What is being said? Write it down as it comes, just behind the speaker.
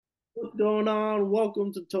What's going on?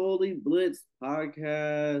 Welcome to Totally Blitz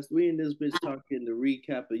Podcast. We in this bitch talking the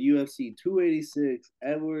recap of UFC 286,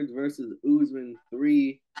 Edwards versus Usman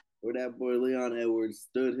 3, where that boy Leon Edwards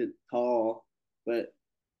stood his tall. But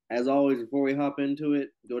as always, before we hop into it,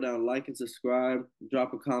 go down, like and subscribe,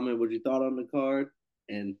 drop a comment what you thought on the card.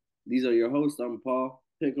 And these are your hosts. I'm Paul,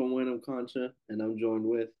 pick 'em, win 'em, Concha, and I'm joined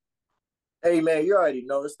with. Hey man, you already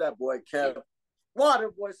know it's that boy Kev, Water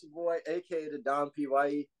Voice Boy, aka the Don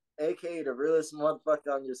Pye, aka the realest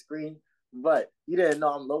motherfucker on your screen. But you didn't know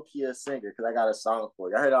I'm low key a singer because I got a song for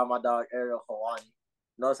you. I heard on my dog Ariel Hawani.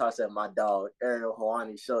 Notice how I said my dog Ariel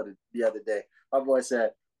Hawani showed it the other day. My boy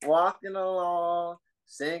said, "Walking along,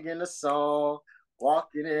 singing a song,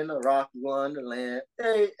 walking in a rocky wonderland.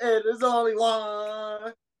 Hey, hey, there's only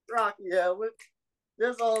one Rocky Edwards.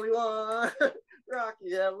 There's only one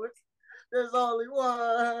Rocky Edwards." There's only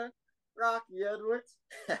one Rocky Edwards.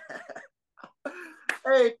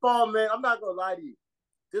 Hey, Paul, man, I'm not going to lie to you.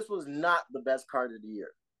 This was not the best card of the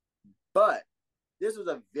year. But this was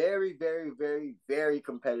a very, very, very, very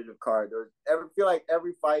competitive card. I feel like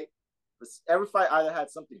every fight either had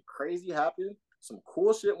something crazy happen, some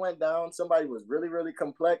cool shit went down, somebody was really, really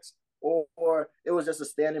complex, or it was just a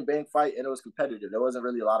standing bang fight and it was competitive. There wasn't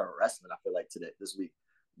really a lot of wrestling, I feel like, this week.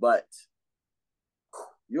 But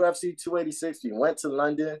UFC 286, we went to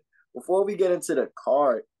London. Before we get into the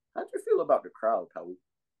card, how do you feel about the crowd, Paul?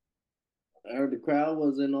 I heard the crowd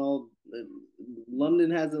wasn't all. London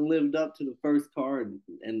hasn't lived up to the first card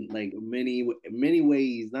in like many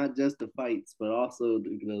ways, not just the fights, but also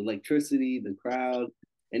the electricity, the crowd,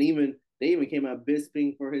 and even they even came out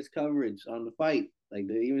Bisping for his coverage on the fight. Like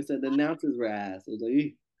they even said the announcers were ass. It was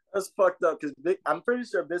like, That's fucked up because I'm pretty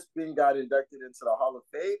sure Bisping got inducted into the Hall of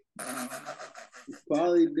Fame.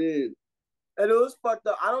 probably did. And it was fucked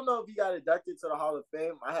up. I don't know if he got inducted to the Hall of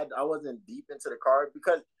Fame. I wasn't deep into the card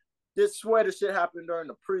because this swear the shit happened during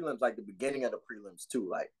the prelims, like the beginning of the prelims too.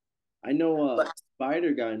 Like, I know but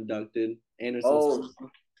Spider got inducted. Anderson oh,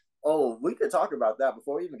 Silva. Oh, we could talk about that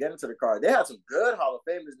before we even get into the card. They have some good Hall of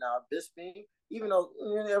Famers now. Bisping, even though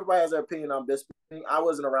everybody has their opinion on Bisping, I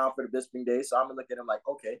wasn't around for the Bisping days, so I'm gonna look at him like,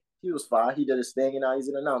 okay, he was fine. He did his thing, and now he's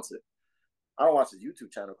an announcer. I don't watch his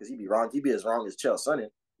YouTube channel because he'd be wrong. He'd be as wrong as Chael Sonnen.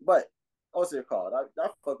 But what's it called? I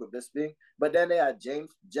fuck with Bisping. But then they had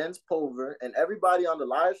Jens Pulver, and everybody on the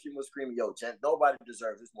live stream was screaming, "Yo, nobody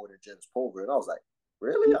deserves this more than Jens Pulver." And I was like,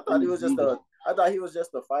 really? I thought he was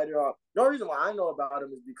just a fighter. The only reason why I know about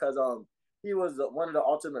him is because he was one of the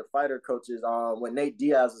Ultimate Fighter coaches when Nate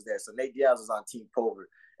Diaz was there. So Nate Diaz was on Team Pulver,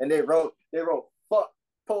 and they wrote fuck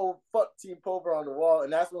Team Pulver on the wall,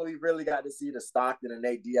 and that's when we really got to see the Stockton and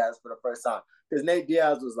Nate Diaz for the first time. Because Nate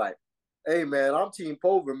Diaz was like, "Hey man, I'm Team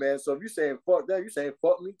Pulver, man. So if you saying fuck that, you saying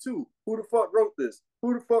fuck me too. Who the fuck wrote this?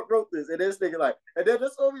 Who the fuck wrote this?" And this nigga like, and then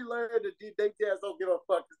that's when we learned that Nate Diaz don't give a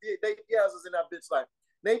fuck. Nate Diaz was in that bitch like,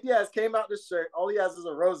 Nate Diaz came out the shirt, all he has is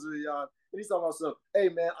a rosary on, and he's talking about some, "Hey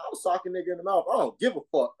man, I was socking nigga in the mouth. I don't give a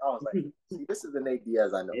fuck." I was like, see, this is the Nate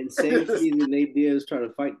Diaz I know. And same season, Nate Diaz trying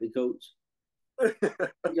to fight the coach.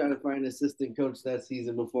 He tried to find an assistant coach that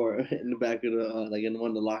season before in the back of the like in one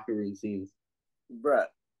of the locker room scenes. Bruh.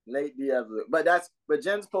 Nate Diaz, but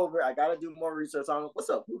Jens Pulver, I gotta do more research on him. What's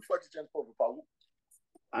up? Who the fuck is Jens Pulver, Paul?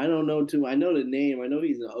 I don't know too. I know the name. I know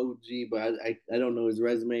he's an OG, but I don't know his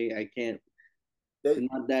resume. I can't. They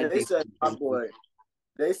Not that they deep. said my boy.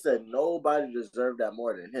 They said nobody deserved that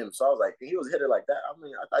more than him. So I was like, he was hitter like that. I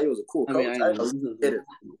mean, I thought he was a cool I mean, coach. I I know. know he hit it.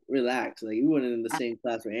 Relax. Like you went in the same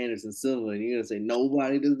class with Anderson Silva, and you're gonna say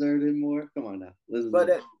nobody deserved him more. Come on now.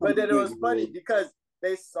 But then it was funny because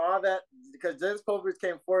they saw that because Jens Pulver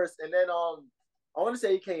came first, and then I want to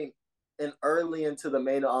say he came in early into the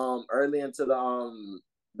main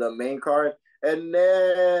card, and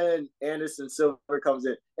then Anderson Silva comes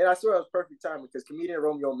in, and I swear it was perfect timing because comedian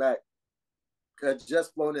Romeo Mack had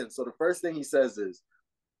just flown in. So the first thing he says is,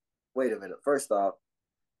 "Wait a minute. First off,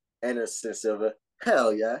 Anderson Silva,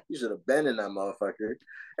 hell yeah, you should have been in that motherfucker."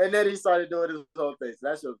 And then he started doing his whole thing. So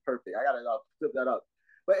that shit was perfect. I gotta flip that up.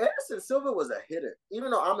 But Anderson Silva was a hitter,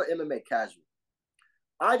 even though I'm an MMA casual.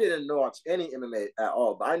 I didn't watch any MMA at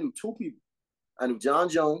all, but I knew two people. I knew John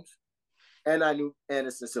Jones and I knew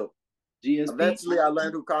Anderson Silva. GSP. Eventually, I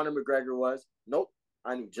learned who Conor McGregor was. Nope.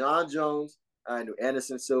 I knew John Jones. I knew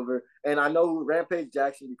Anderson Silva. And I know Rampage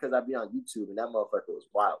Jackson because I'd be on YouTube, and that motherfucker was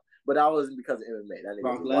wild. But that wasn't because of MMA. That nigga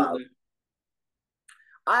Brock was wild. Lesnar.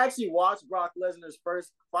 I actually watched Brock Lesnar's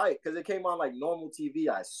first fight because it came on like normal TV.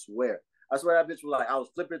 I swear. I swear that bitch was like, I was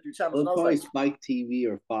flipping through channels Well, and it's I was probably like, Spike TV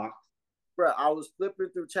or Fox. bro, I was flipping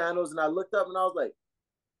through channels and I looked up and I was like,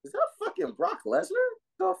 is that fucking Brock Lesnar?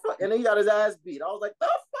 The fuck? And then he got his ass beat. I was like, the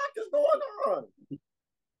fuck is going on?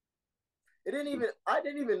 I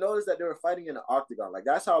didn't even notice that they were fighting in the octagon. Like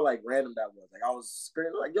that's how like random that was. Like I was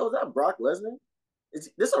screaming like, "Yo, is that Brock Lesnar? Is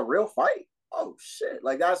this a real fight?" Oh shit!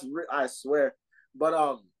 Like I swear. But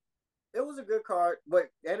it was a good card. But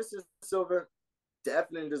Anderson Silva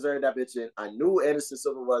definitely deserved that bitch in. I knew Anderson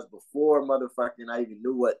Silva was before motherfucking I even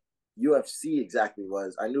knew what UFC exactly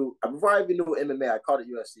was. I knew before I even knew MMA. I called it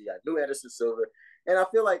UFC. I knew Anderson Silva, and I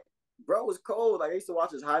feel like bro was cold. Like I used to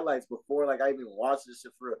watch his highlights before, like I even watched this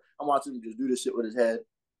shit for real. I'm watching him just do this shit with his head,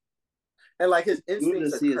 and like his You would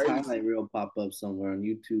instincts just are see his crazy, highlight reel pop up somewhere on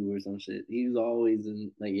YouTube or some shit. He's always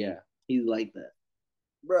in like, yeah, he's like that.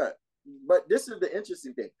 bro. But this is the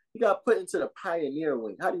interesting thing. He got put into the pioneer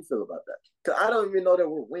wing. How do you feel about that? Because I don't even know there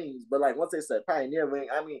were wings, but like once they said pioneer wing,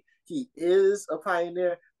 I mean he is a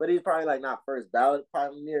pioneer, but he's probably like not first ballot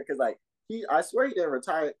pioneer because like I swear he didn't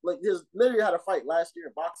retire. Like he just literally had a fight last year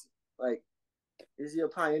in boxing. Like, is he a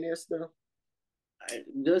pioneer still?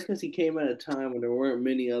 Just because he came at a time when there weren't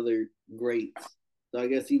many other greats. So I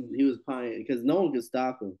guess he was pioneer because no one could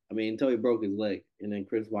stop him. I mean, until he broke his leg, and then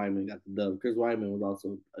Chris Weidman got the dub. Chris Weidman was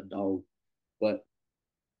also a dog, but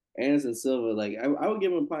Anderson Silva, like I would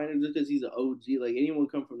give him a pioneer just because he's an OG. Like anyone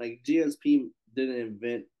come from like GSP didn't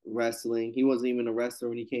invent wrestling. He wasn't even a wrestler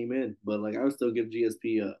when he came in, but like I would still give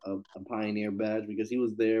GSP a pioneer badge because he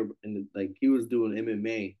was there and like he was doing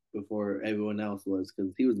MMA before everyone else was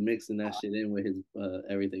because he was mixing that shit in with his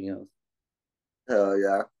everything else. Hell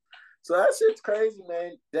yeah. So that shit's crazy,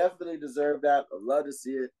 man. Definitely deserve that. I'd love to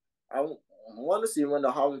see it. I want to see when the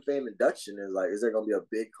Hall of Fame induction is. Like, is there gonna be a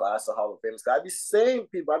big class of Hall of Famers? I be seeing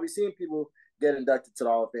people get inducted to the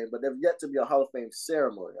Hall of Fame, but there's yet to be a Hall of Fame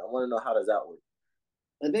ceremony. I want to know how does that work.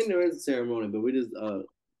 I think there is a ceremony, but we just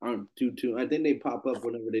aren't too. I think they pop up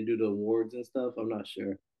whenever they do the awards and stuff. I'm not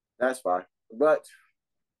sure. That's fine. But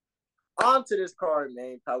on to this card,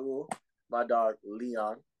 man. Paul, my dog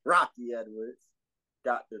Leon, Rocky Edwards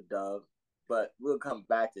got the dub, but we'll come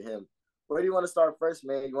back to him. Where do you want to start first,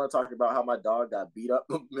 man? You want to talk about how my dog got beat up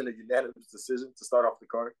in a unanimous decision to start off the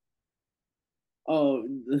card? Oh,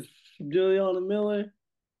 Juliana Miller.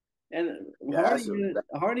 And Yeah, that shit was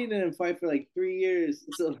bad. Hardy didn't fight for like 3 years,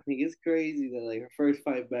 so like it's crazy that like her first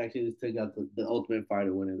fight back, she just took out the Ultimate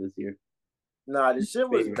Fighter winner this year. Nah, the shit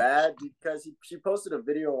was Favorite. bad because she posted a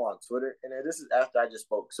video on Twitter, and this is after I just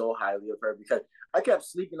spoke so highly of her because I kept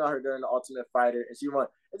sleeping on her during the Ultimate Fighter, and she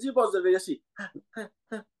posted a video.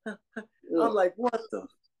 I'm Ugh. like, what the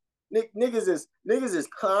niggas is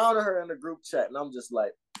clowning her in the group chat, and I'm just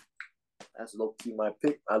like, that's low key my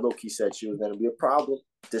pick. I low key said she was gonna be a problem.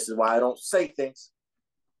 This is why I don't say things.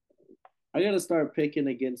 I gotta start picking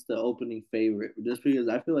against the opening favorite just because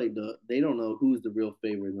I feel like they don't know who's the real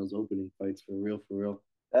favorite in those opening fights for real, for real.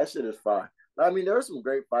 That shit is fine. I mean, there were some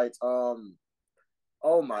great fights. Oh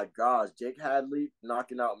my gosh, Jake Hadley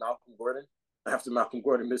knocking out Malcolm Gordon after Malcolm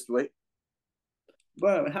Gordon missed weight.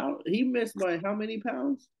 But how he missed by how many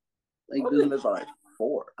pounds? Like Oh, he missed by like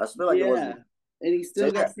 4. I feel like it yeah, wasn't and he still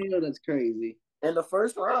Jake got Hadley KO. That's crazy. in the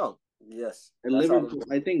first round. Yes, And that's how. Liverpool,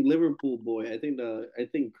 I think Liverpool boy. I think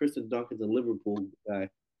Kristen Duncan's a Liverpool guy.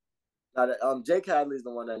 Jake Hadley is the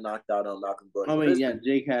one that knocked out Malcolm Gordon. I mean, yeah,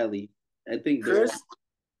 Jake Hadley. I think they're. I Chris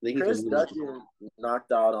think he's Chris from Liverpool. Dutton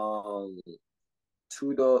knocked out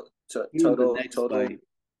Tudo He was the next Total. fight.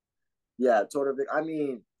 Yeah, Total. I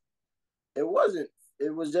mean, it wasn't. It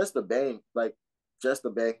was just a bang, like just a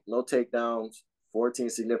bang. No takedowns. 14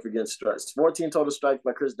 significant strikes. 14 total strikes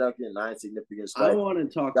by Chris Duncan. 9 significant I strikes. want to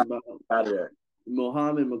talk Got about out of there.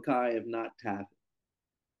 Mohammed Makayev not tapping.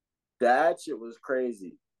 That shit was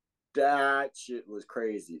crazy. That shit was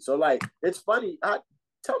crazy. So like, it's funny.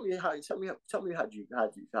 Tell me how'd you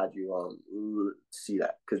see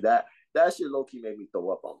that? Because that shit low key made me throw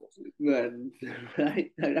up almost. Man, I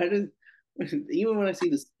just even when I see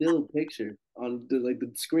the still picture on the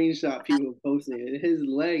screenshot people posting,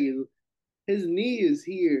 his knee is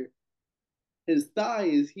here, his thigh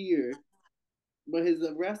is here, but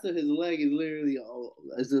the rest of his leg is literally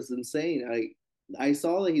it's just insane. I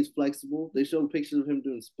saw that he's flexible. They showed pictures of him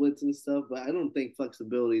doing splits and stuff, but I don't think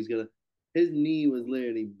flexibility is gonna. His knee was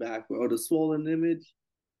literally backward, or the swollen image.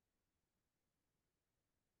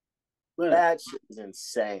 But That shit is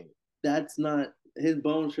insane. that's not his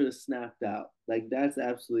bone should have snapped out. Like that's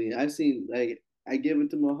absolutely. I've seen like I give it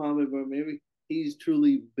to Muhammad, but maybe he's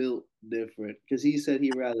truly built different because he said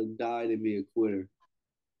he'd rather die than be a quitter.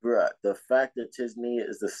 Bruh, the fact that his knee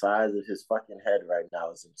is the size of his fucking head right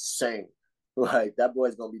now is insane. Like that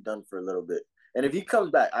boy's gonna be done for a little bit. And if he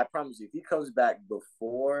comes back, I promise you, if he comes back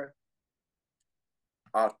before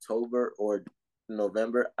October or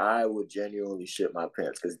November, I would genuinely shit my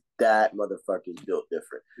pants because that motherfucker is built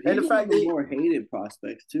different. And He's the one of fact the that more hated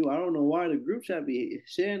prospects too. I don't know why the group chat be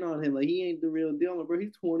shitting on him like he ain't the real deal, bro.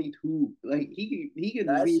 He's 22. Like he can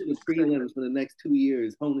that be shit in the is crazy, prelims for the next 2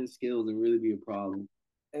 years, hone his skills, and really be a problem.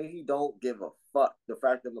 and he don't give a fuck. The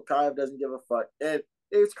fact that Makayev doesn't give a fuck, and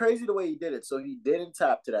it's crazy the way he did it. So he didn't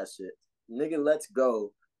tap to that shit. Nigga, let's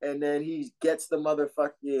go. And then he gets the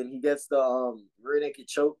motherfucking, he gets the rear naked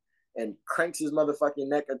choke and cranks his motherfucking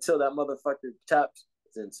neck until that motherfucker taps.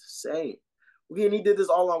 It's insane. And he did this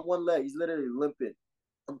all on one leg. He's literally limping.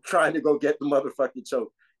 I'm trying to go get the motherfucking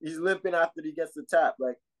choke. He's limping after he gets the tap.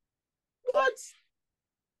 Like, what?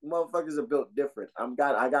 Motherfuckers are built different.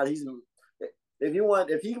 He's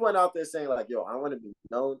if he went out there saying like, yo, I want to be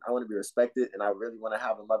known, I want to be respected, and I really want to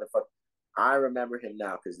have a motherfucker. I remember him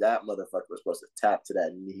now because that motherfucker was supposed to tap to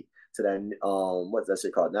that knee, to that what's that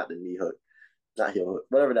shit called? Not the knee hook, not heel hook,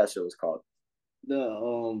 whatever that shit was called.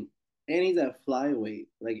 The and he's at flyweight.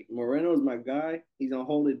 Like Moreno's my guy. He's gonna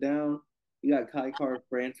hold it down. You got Kai Car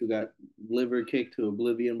France who got liver kicked to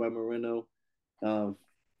oblivion by Moreno.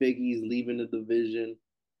 Figgie's leaving the division.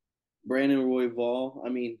 Brandon Royval. I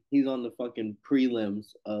mean, he's on the fucking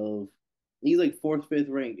prelims of. He's like fourth, fifth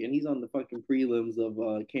ranked, and he's on the fucking prelims of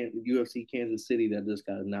UFC Kansas City that just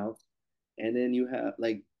got announced. And then you have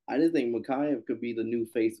like I just think Makayev could be the new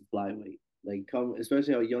face of flyweight. Like come,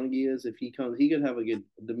 especially how young he is. If he comes, he could have a good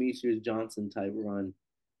Demetrius Johnson type run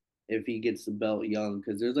if he gets the belt young.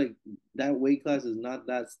 Because there's like that weight class is not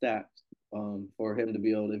that stacked for him to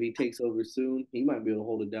be able. If he takes over soon, he might be able to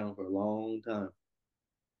hold it down for a long time.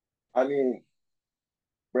 I mean,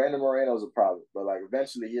 Brandon Moreno's a problem, but like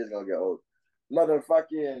eventually he is gonna get old.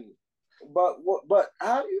 Motherfucking. But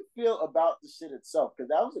how do you feel about the shit itself? Because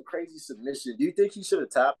that was a crazy submission. Do you think he should have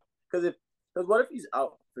tapped? Because what if he's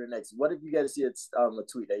out for the next? What if you get to see a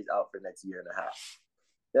tweet that he's out for the next year and a half?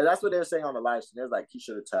 Yeah, that's what they were saying on the live stream. They're like, he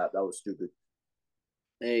should have tapped. That was stupid.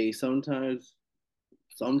 Hey, sometimes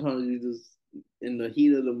you just in the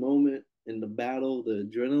heat of the moment, in the battle, the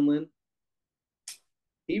adrenaline.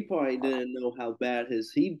 He probably didn't know how bad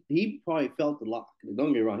he probably felt the lock.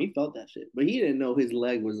 Don't get me wrong, he felt that shit, but he didn't know his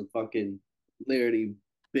leg was a fucking literally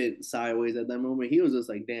bent sideways at that moment. He was just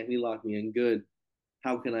like, damn, he locked me in good.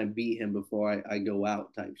 How can I beat him before I go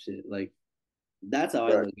out? Type shit. Like that's how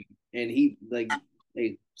I Right. look at it. And he like,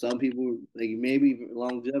 hey, some people like maybe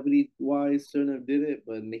longevity wise shouldn't have did it,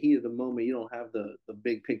 but in the heat of the moment, you don't have the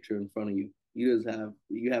big picture in front of you. You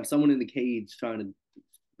have someone in the cage trying to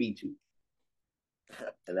beat you.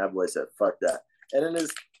 And that boy said, fuck that. And then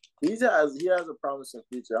he has a promising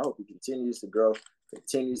future. I hope he continues to grow,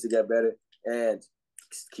 continues to get better, and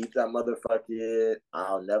keep that motherfucking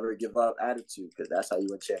I'll never give up attitude because that's how you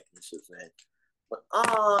win championships, man. But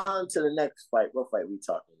on to the next fight. What fight we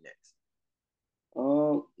talking next?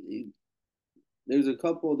 Um, there's a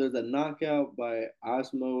couple. There's a knockout by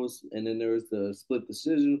Osmos, and then there's the split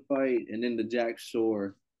decision fight, and then the Jack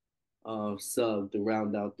Shore sub to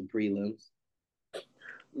round out the prelims.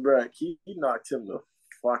 Bro, he knocked him the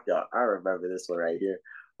fuck out. I remember this one right here.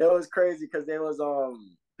 It was crazy because there was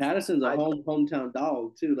Patterson's a I hometown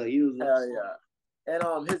dog too. Like he was hell yeah.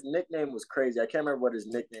 And his nickname was crazy. I can't remember what his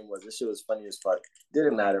nickname was. This shit was funny as fuck.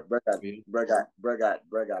 Didn't matter. Bro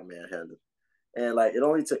got manhandled. And like it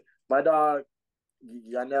only took my dog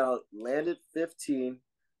I now landed 15.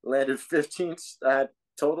 I had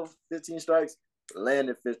total 15 strikes,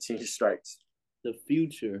 landed 15 strikes. the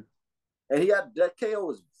future. And he had that KO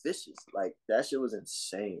was vicious. Like that shit was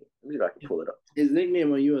insane. Let me see if I can pull it up. His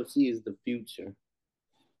nickname on UFC is the future.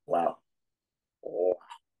 Wow. Oh,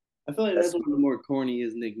 I feel like that's that's one of the more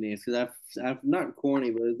corniest nicknames because I've not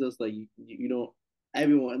corny, but it's just like you don't.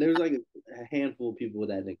 Everyone there's like a handful of people with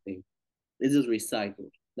that nickname. It's just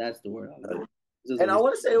recycled. That's the word I'll use. It's just and I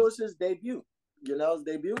want to say it was his debut. You know his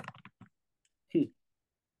debut?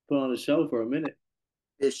 put on a show for a minute.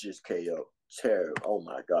 Vicious KO. Terrible. Oh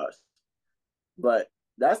my gosh. But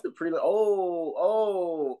that's the prelim.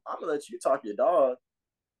 I'm gonna let you talk your dog.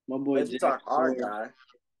 My boy Let you Jack talk our Shore. guy.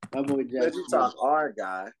 My boy Jack Let you Shore. talk our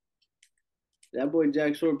guy. That boy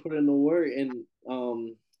Jack Shore put in the work, and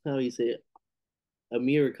how you say it,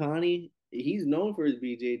 Amir Khani. He's known for his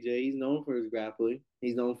BJJ. He's known for his grappling.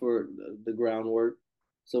 He's known for the groundwork.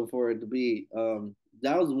 So for it to be,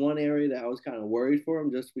 that was one area that I was kind of worried for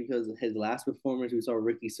him, just because of his last performance, we saw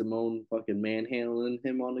Ricky Simone fucking manhandling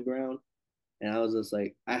him on the ground, and I was just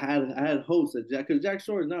like, I had hopes that because Jack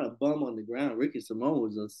Shore is not a bum on the ground. Ricky Simone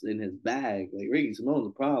was just in his bag. Like Ricky Simone's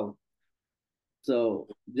a problem. So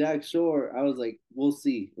Jack Shore, I was like, we'll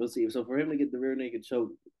see. So for him to get the rear naked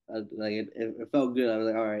choke, like it felt good. I was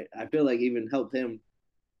like, all right. I feel like even helped him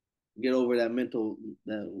get over that mental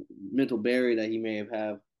barrier that he may have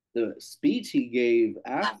had. The speech he gave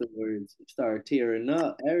afterwards started tearing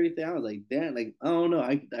up. Everything I was like, damn, like I don't know,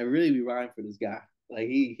 I really be riding for this guy. Like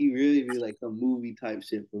he really be like some movie type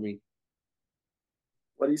shit for me.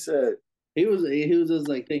 What he said? He was just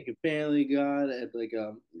like thanking Family God at like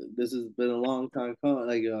this has been a long time coming,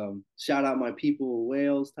 like shout out my people of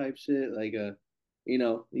Wales type shit, like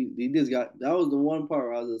he just got, that was the one part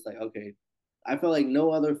where I was just like, okay, I felt like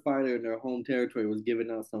no other fighter in their home territory was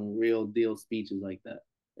giving out some real deal speeches like that.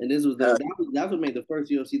 And this was that's what made the first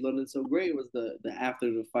UFC London so great, was the after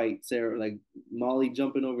the fight, Sarah, like Molly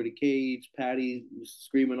jumping over the cage, Patty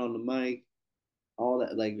screaming on the mic, all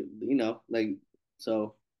that, like like,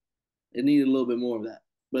 so it needed a little bit more of that.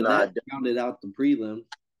 But Nah, that rounded out the prelim.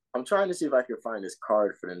 I'm trying to see if I can find this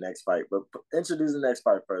card for the next fight. But introduce the next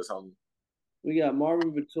fight first, homie. We got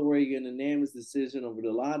Marvin Vettori getting a unanimous decision over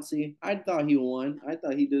Delatsi. I thought he won. I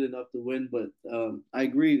thought he did enough to win, but I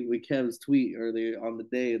agree with Kev's tweet earlier on the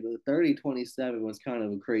day. The 30-27 was kind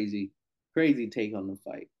of a crazy take on the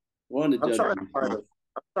fight. One of the judges. I'm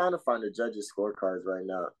trying to find the judges' scorecards right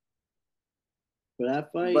now. For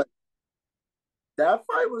that fight? But that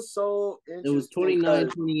fight was so interesting. It was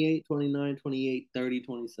 29-28, 29-28,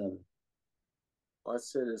 30-27. That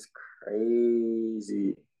shit is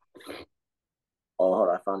crazy. Oh, hold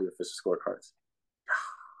on. I found the official scorecards.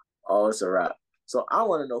 Oh, it's a wrap. So I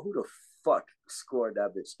want to know who the fuck scored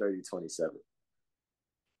that bitch 30-27.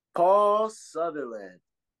 Paul Sutherland.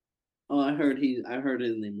 Oh, I heard his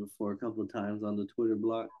name before a couple of times on the Twitter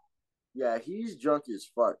block. Yeah, he's drunk as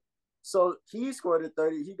fuck. So he scored at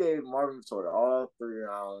 30. He gave Marvin Vettori all 3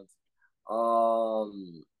 rounds.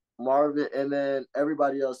 Marvin, and then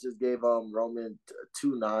everybody else just gave Roman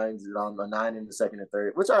 2 9s, a 9 in the second and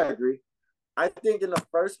third, which I agree. I think in the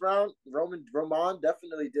first round, Roman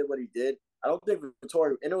definitely did what he did. I don't think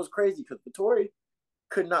Vettori, and it was crazy because Vettori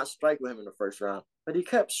could not strike with him in the first round, but he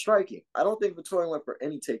kept striking. I don't think Vettori went for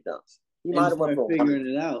any takedowns. He might have went for figuring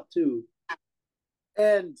it out too.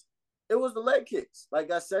 And it was the leg kicks. Like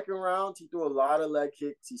that second round, he threw a lot of leg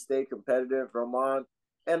kicks. He stayed competitive. Roman,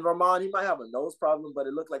 he might have a nose problem, but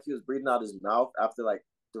it looked like he was breathing out his mouth after like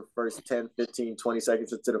the first 10, 15, 20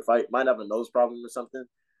 seconds into the fight. Might have a nose problem or something.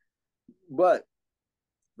 But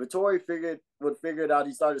Vettori figured it out.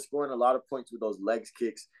 He started scoring a lot of points with those legs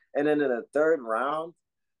kicks. And then in the third round,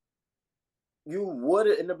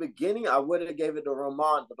 in the beginning, I would have gave it to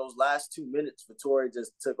Roman, but those last 2 minutes, Vettori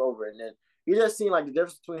just took over. And then he just seemed like the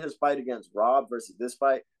difference between his fight against Rob versus this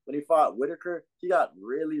fight. When he fought Whitaker, he got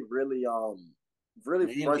really, really,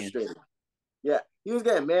 really frustrated. Yeah, he was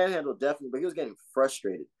getting manhandled definitely, but he was getting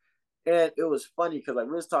frustrated. And it was funny because like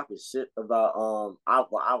we was talking shit about I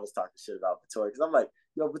was talking shit about Vettori because I'm like,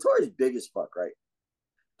 yo, Vittori's big as fuck, right?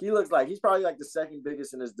 He looks like he's probably like the second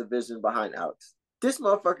biggest in his division behind Alex. This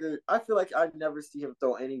motherfucker, I feel like I never see him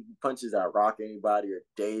throw any punches that rock anybody or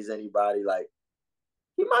daze anybody. Like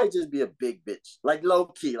he might just be a big bitch, like low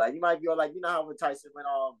key. Like he might be like, you know how when Tyson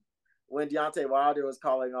when Deontay Wilder was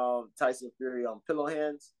calling Tyson Fury pillow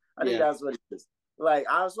hands. I think that's what it is. Like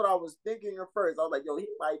that's what I was thinking at first. I was like, yo, he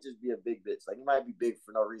might just be a big bitch. Like he might be big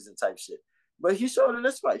for no reason type shit. But he showed in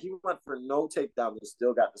this fight. He went for no takedown and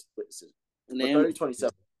still got the split decision. But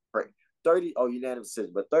 30-27, great. 30, unanimous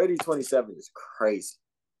decision. But 30-27 is crazy.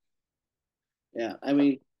 Yeah, I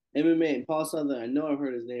mean, MMA, Paul Sutherland, I know I've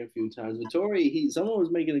heard his name a few times. Vettori, someone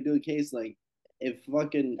was making a good case, like, if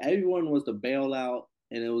fucking everyone was to bail out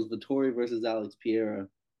and it was Vettori versus Alex Pereira,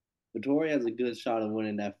 Vettori has a good shot of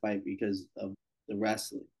winning that fight because of the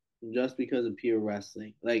wrestling, just because of pure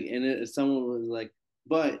wrestling. Like, and someone was like,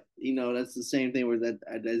 but that's the same thing where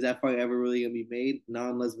is that fight ever really gonna be made? Not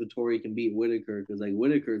unless Vettori can beat Whitaker, because like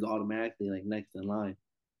Whitaker is automatically like next in line.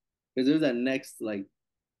 Because there's that next, like,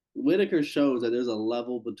 Whitaker shows that there's a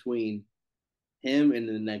level between him and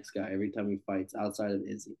the next guy every time he fights outside of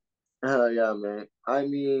Izzy. Yeah, man. I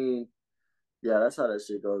mean, yeah, that's how that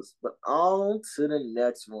shit goes. But on to the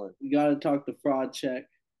next one. We gotta talk the fraud check.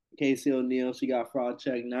 Casey O'Neill, she got fraud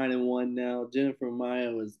check 9-1 now. Jennifer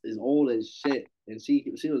Maia is old as shit, and she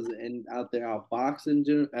was out there outboxing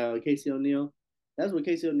Casey O'Neill. That's what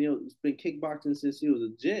Casey O'Neill's been kickboxing since she was a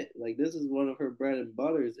jit. Like this is one of her bread and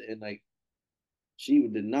butters, and like she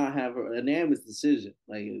did not have her unanimous decision.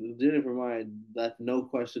 Like Jennifer Maia left no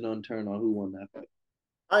question unturned on who won that fight.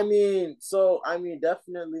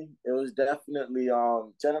 Definitely, it was definitely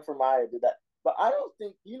Jennifer Maia did that. But I don't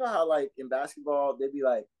think how like in basketball they'd be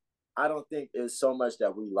like, I don't think it's so much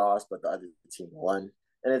that we lost, but the other team won,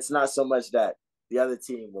 and it's not so much that the other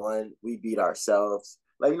team won, we beat ourselves.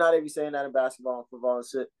 Like they be saying that in basketball and football and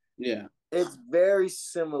shit. Yeah, it's very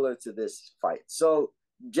similar to this fight. So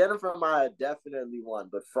Jennifer Maya definitely won,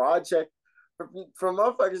 but fraud check for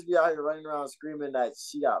motherfuckers be out here running around screaming that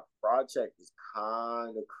she got fraud checked is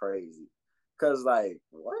kind of crazy. Cause like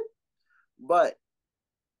what? But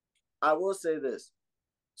I will say this: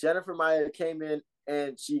 Jennifer Maya came in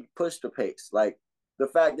and she pushed the pace. Like the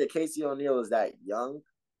fact that Casey O'Neill is that young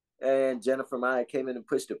and Jennifer Maya came in and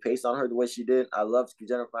pushed the pace on her the way she did. I love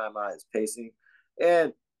Jennifer Maya's pacing.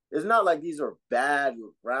 And it's not like these are bad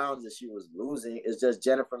rounds that she was losing. It's just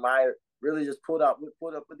Jennifer Maya really just pulled up with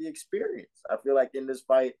the experience. I feel like in this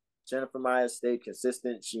fight, Jennifer Maya stayed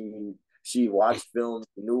consistent. She watched film,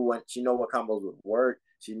 she knew what combos would work.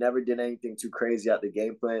 She never did anything too crazy out the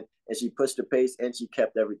game plan, and she pushed the pace and she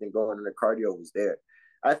kept everything going, and the cardio was there.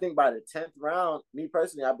 I think by the 10th round, me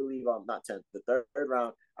personally, I believe not 10th, the third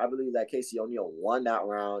round, I believe that Casey O'Neill won that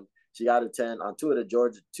round. She got a 10 on two of the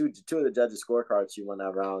judges' scorecards. She won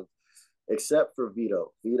that round, except for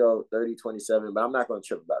Vito. Vito 30-27, but I'm not going to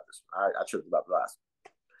trip about this one. I tripped about the last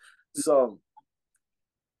one. So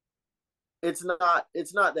it's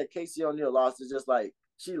not that Casey O'Neill lost. It's just like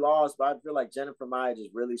she lost, but I feel like Jennifer Maya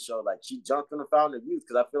just really showed like she jumped from the fountain of youth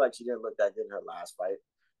because I feel like she didn't look that good in her last fight,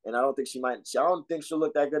 and I don't think I don't think she'll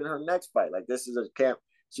look that good in her next fight. Like this is a camp.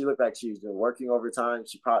 She looked like she's been working overtime.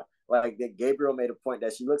 She probably like Gabriel made a point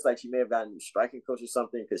that she looks like she may have gotten a new striking coach or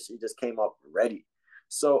something because she just came up ready.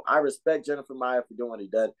 So I respect Jennifer Maya for doing what he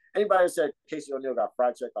did. Anybody who said Casey O'Neill got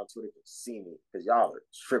fried checked on Twitter can see me because y'all are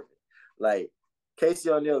tripping. Like Casey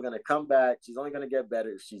O'Neill gonna come back. She's only gonna get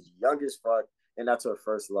better. She's young as fuck, and that's her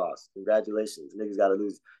first loss. Congratulations, niggas gotta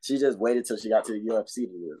lose. She just waited till she got to the UFC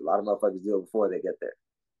to lose. A lot of motherfuckers do it before they get there.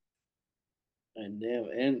 And damn,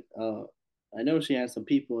 and I know she has some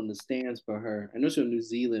people in the stands for her. I know she's in New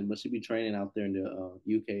Zealand, but she be training out there in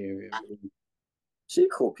the UK area. She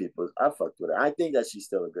cool people. I fucked with her. I think that she's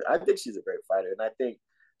still a good. I think she's a great fighter, and I think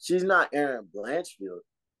she's not Aaron Blanchfield,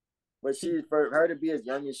 but for her to be as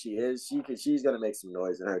young as she is, she's gonna make some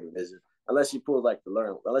noise in her division. Unless she pulls like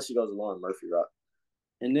unless she goes the Lauren Murphy route.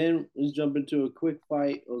 And then let's jump into a quick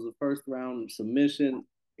fight. It was a first round submission.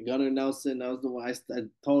 Gunnar Nelson, that was the one I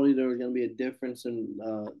told you there was gonna be a difference in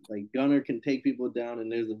like Gunnar can take people down, and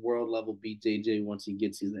there's a world level BJJ once he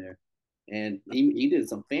gets you there. And he did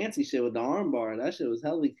some fancy shit with the armbar. That shit was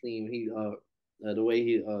hella clean. He the way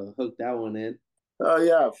he hooked that one in. Oh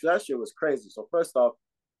yeah, that shit was crazy. So first off,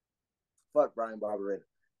 fuck Brian Barberena.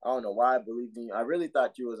 I don't know why I believed in you. I really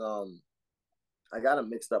thought you was I got him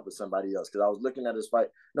mixed up with somebody else because I was looking at his fight.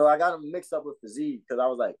 No, I got him mixed up with Fiziev because I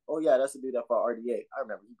was like, oh yeah, that's the dude that fought RDA. I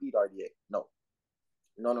remember he beat RDA. No.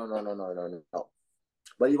 No, no, no, no, no, no, no, no.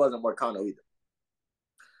 But he wasn't Marcano either.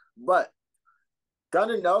 But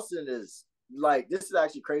Gunnar Nelson is like, this is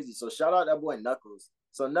actually crazy. So shout out that boy Knuckles.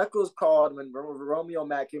 So Knuckles called when Romeo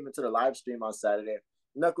Matt came into the live stream on Saturday.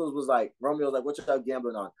 Knuckles was like, Romeo was like, what y'all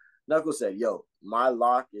gambling on? Knuckles said, yo, my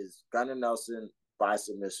lock is Gunnar Nelson by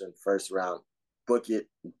submission, first round. Book it,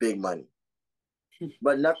 big money.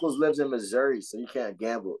 But Knuckles lives in Missouri, so he can't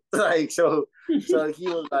gamble. Like, so he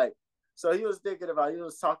was like, so he was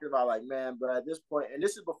talking about like, man, but at this point, and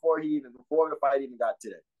this is before the fight even got to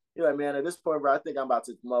that. He's like, man, at this point, bro, I think I'm about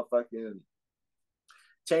to motherfucking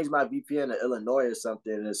change my VPN to Illinois or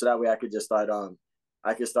something, and so that way I could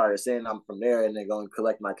start saying I'm from there and then go and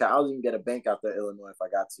collect my cash. I'll even get a bank out there, Illinois, if I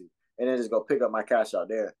got to, and then just go pick up my cash out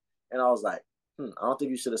there. And I was like, I don't think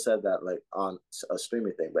you should have said that like on a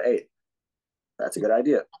streaming thing, but hey, that's a good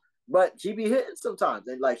idea. But he be hitting sometimes,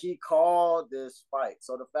 and like he called this fight.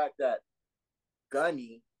 So the fact that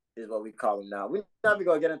Gunny is what we call him now. We're not even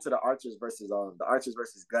gonna get into the Archers versus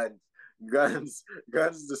Guns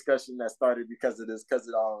discussion that started because of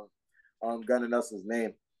Gunnar Nelson's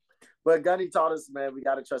name. But Gunny taught us, man, we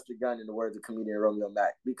gotta trust the gun in the words of comedian Romeo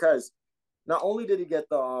Mack, because not only did he get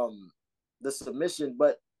the submission,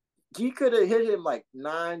 but he could have hit him like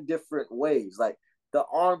 9 different ways. Like the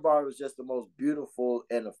armbar was just the most beautiful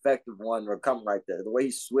and effective one or come right there. The way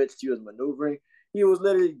he switched, he was maneuvering. He was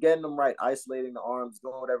literally getting them right, isolating the arms,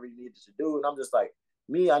 doing whatever he needed to do. And I'm just like,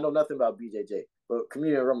 I know nothing about BJJ, but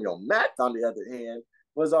comedian Romeo Mack, on the other hand,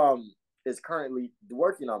 is currently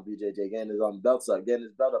working on BJJ, getting his belts up, getting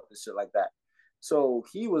his belt up and shit like that. So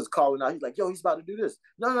he was calling out. He's like, yo, he's about to do this.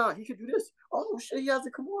 No, he could do this. Oh shit, he has a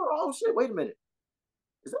Kimura. Oh shit, wait a minute.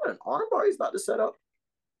 Is that an armbar he's about to set up?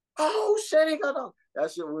 Oh shit, he got on.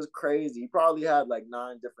 That shit was crazy. He probably had like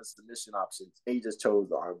 9 different submission options, and he just chose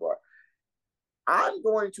the armbar. I'm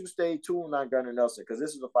going to stay tuned on Gunnar Nelson because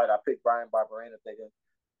this is a fight I picked Brian Barberena thinking,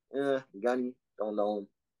 Gunny, don't know him.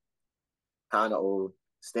 Kind of old.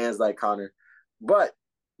 Stands like Connor. But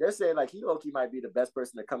they're saying like he low-key might be the best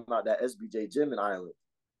person to come out that SBJ gym in Ireland.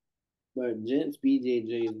 But Gents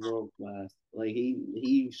BJJ is world class. Like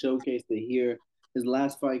he showcased it here. His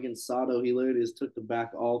last fight against Sato, he literally just took the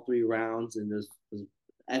back all 3 rounds and just was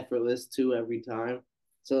effortless too every time.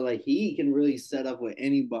 So like he can really set up with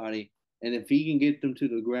anybody, and if he can get them to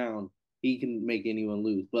the ground, he can make anyone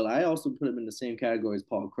lose. But I also put him in the same category as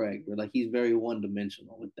Paul Craig, where like he's very one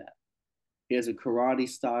dimensional with that. He has a karate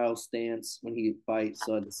style stance when he fights,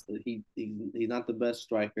 so he's not the best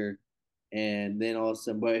striker. And then all of a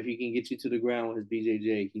sudden, but if he can get you to the ground with his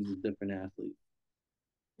BJJ, he's a different athlete.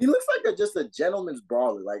 He looks like just a gentleman's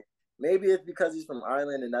brawler. Like maybe it's because he's from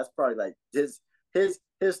Ireland and that's probably like his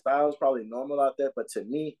style is probably normal out there. But to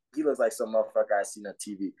me, he looks like some motherfucker I seen on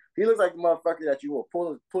TV. He looks like the motherfucker that you will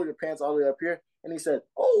pull your pants all the way up here. And he said,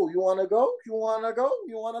 "Oh, you want to go? You want to go?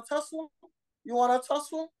 You want to tussle? You want to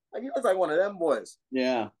tussle?" Like he looks like one of them boys.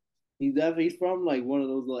 Yeah, he's from like one of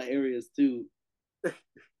those little areas too.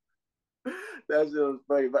 That shit was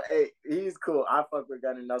funny. But hey, he's cool. I fuck with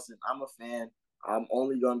Gunnar Nelson. I'm a fan. I'm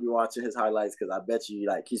only gonna be watching his highlights because I bet you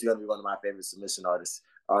like he's gonna be one of my favorite submission artists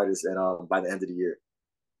and by the end of the year.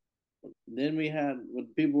 Then we had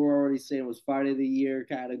what people were already saying was fight of the year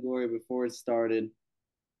category before it started.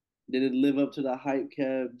 Did it live up to the hype?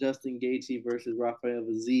 Kev Justin Gaethje versus Rafael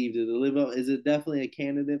Fiziev. Did it live up? Is it definitely a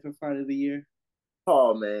candidate for fight of the year?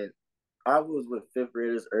 Oh man. I was with fifth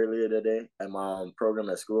graders earlier today at my program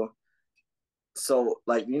at school. So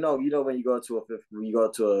like when you go to a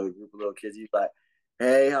group of little kids, you like,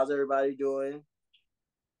 hey, how's everybody doing?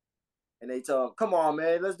 And they tell them, come on,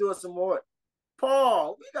 man, let's do it some more.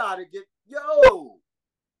 Paul, we gotta get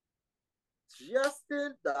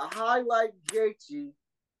Justin the highlight Gaethje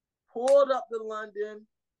pulled up to London,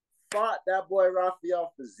 fought that boy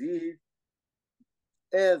Rafael Fiziev,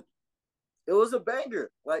 and it was a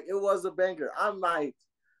banger. Like it was a banger.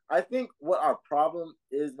 I think what our problem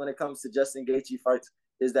is when it comes to Justin Gaethje fights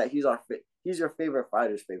is that he's your favorite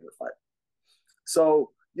fighter's favorite fighter.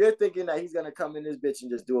 So you're thinking that he's gonna come in this bitch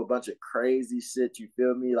and just do a bunch of crazy shit. You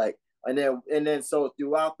feel me? Like, and then so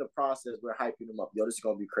throughout the process, we're hyping him up. Yo, this is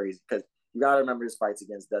gonna be crazy because you gotta remember his fights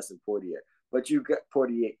against Dustin Poirier, but you got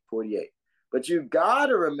 48. But you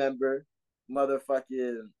gotta remember,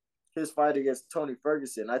 motherfucking his fight against Tony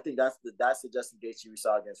Ferguson. I think that's the Justin Gaethje we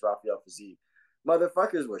saw against Rafael Fiziev.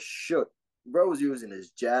 Motherfuckers were shook. Bro was using his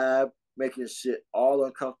jab, making shit all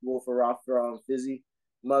uncomfortable for Rafael Fizzy.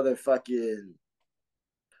 Motherfucking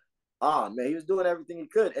man, he was doing everything he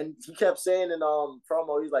could, and he kept saying in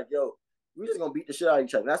promo, he's like, "Yo, we just gonna beat the shit out of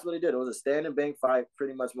each other." And that's what he did. It was a standing bank fight,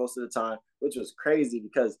 pretty much most of the time, which was crazy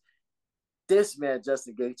because this man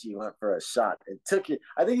Justin Gaethje went for a shot and took it.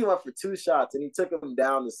 I think he went for 2 shots, and he took him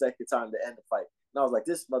down the second time to end the fight. And I was like,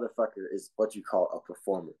 this motherfucker is what you call a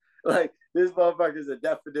performer. Like this motherfucker is a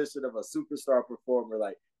definition of a superstar performer.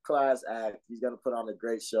 Like class act. He's gonna put on a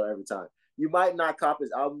great show every time. You might not cop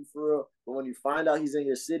his album for real, but when you find out he's in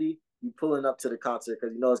your city, you pulling up to the concert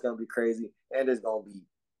because you know it's gonna be crazy and there's gonna be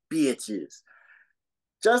bitches.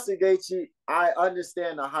 Justin Gaethje, I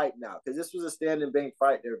understand the hype now because this was a standing bank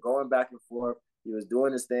fight. They were going back and forth. He was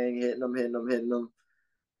doing his thing, hitting him.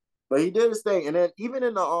 But he did his thing. And then even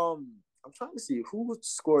in the I'm trying to see who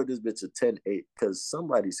scored this bitch a 10-8 because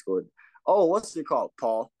somebody scored. Oh, what's it called?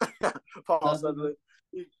 Paul. Paul Sutherland.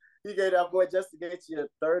 He gave that boy Justin Gaethje a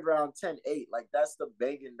third round 10-8. Like that's the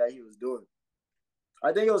banging that he was doing.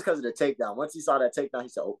 I think it was because of the takedown. Once he saw that takedown, he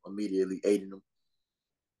said, "Oh, immediately aiding him."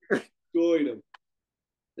 Destroyed him.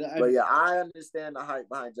 But yeah, I understand the hype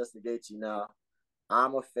behind Justin Gaethje now.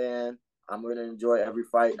 I'm a fan. I'm gonna enjoy every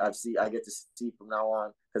fight I get to see from now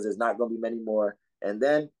on because there's not gonna be many more. And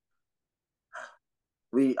then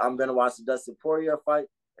I'm gonna watch the Dustin Poirier fight,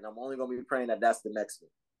 and I'm only gonna be praying that that's the next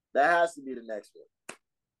one. That has to be the next one.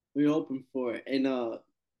 We're hoping for it. And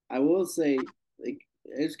I will say, like,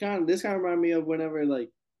 this kind of remind me of whenever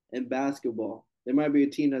like in basketball, there might be a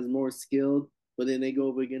team that's more skilled, but then they go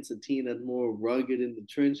up against a team that's more rugged in the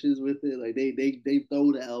trenches with it. Like they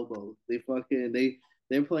throw the elbows.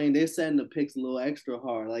 They're setting the picks a little extra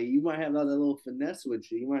hard. Like you might have all that little finesse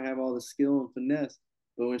with you. You might have all the skill and finesse,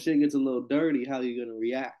 but when shit gets a little dirty, how are you gonna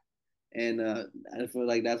react? And I feel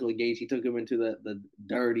like that's what Gaethje took him into the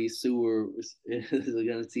dirty sewer.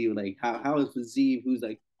 Gonna see like how is Fiziev, who's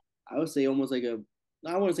like I would say almost like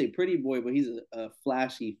I wouldn't say pretty boy, but he's a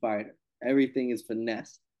flashy fighter. Everything is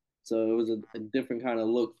finesse. So it was a different kind of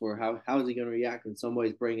look for how is he gonna react when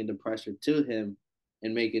somebody's bringing the pressure to him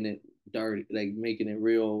and making it dirty, like making it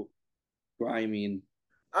real grimy and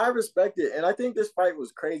I respect it, and I think this fight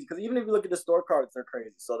was crazy because even if you look at the scorecards, they're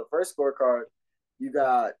crazy. So the first scorecard, you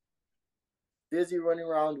got Fizzy running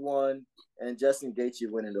round 1 and Justin Gaethje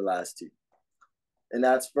winning the last 2, and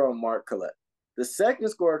that's from Mark Collette. The second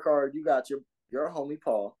scorecard, you got your homie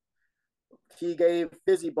Paul. He gave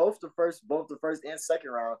Fizzy both the first and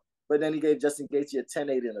second round, but then he gave Justin Gaethje a 10-8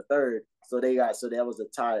 in the third. So that was a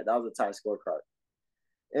tie. That was a tie scorecard.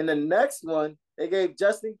 In the next one, they gave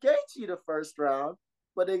Justin Gaethje the first round,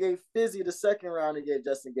 but they gave Fizzy the second round and gave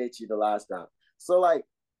Justin Gaethje the last round. So like,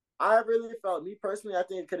 I really felt, me personally, I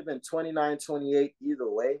think it could have been 29-28 either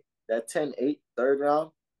way. That 10-8 third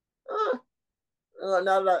round. I'm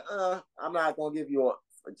not gonna give you an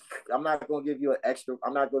extra.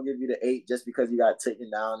 I'm not gonna give you the 8 just because you got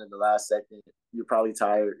taken down in the last second. You're probably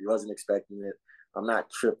tired. You wasn't expecting it. I'm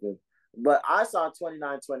not tripping. But I saw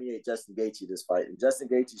 29-28 Justin Gaethje this fight, and Justin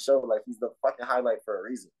Gaethje showed like he's the fucking highlight for a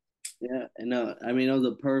reason. Yeah, and I mean, it was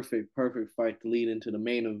a perfect fight to lead into the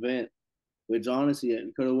main event, which honestly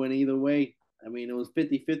it could have went either way. I mean, it was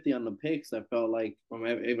 50-50 on the picks. I felt like I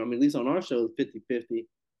mean, at least on our show, it was 50-50.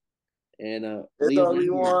 And There's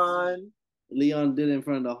only one. Leon did it in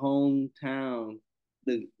front of the hometown.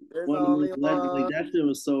 There's One of the only most legendary. one. That shit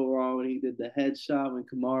was so raw when he did the headshot when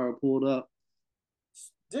Kamara pulled up.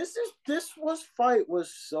 This fight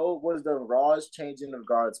was the rawest changing of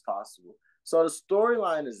guards possible. So the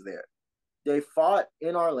storyline is there. They fought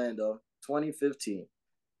in Orlando, 2015.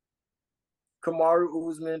 Kamaru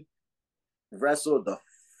Usman wrestled the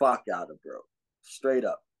fuck out of bro. Straight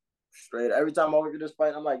up. Every time I look at this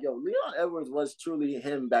fight, I'm like, yo, Leon Edwards was truly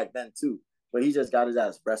him back then too. But he just got his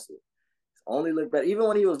ass wrestled. Only looked better. Even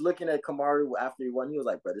when he was looking at Kamaru after he won, he was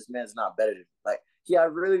like, bro, this man's not better than me. Like, I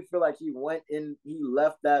really feel like he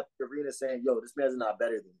left that arena saying, yo, this man's not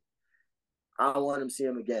better than me. I don't want him to see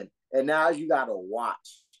him again. And now you got to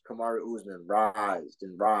watch Kamaru Usman rise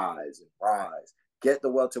and rise and rise. Get the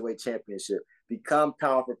welterweight championship. Become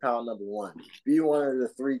pound for pound number one. Be one of the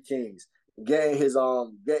three kings. Get in his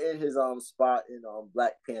spot in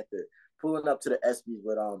Black Panther. Pulling up to the ESPYs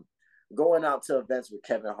with going out to events with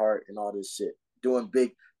Kevin Hart and all this shit. Doing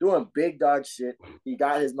big dog shit. He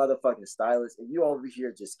got his motherfucking stylist, and you over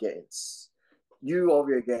here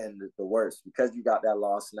getting the worst because you got that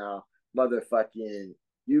loss now. Motherfucking,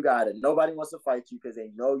 you got it. Nobody wants to fight you because they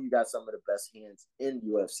know you got some of the best hands in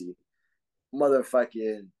UFC.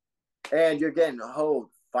 Motherfucking, and you're getting hold.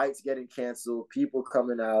 Fights getting canceled. People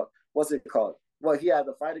coming out. What's it called? Well, he had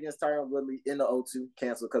the fight against Tyron Woodley in the O2,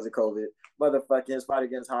 canceled because of COVID. Motherfucking his fight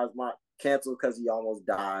against Hazmat, canceled because he almost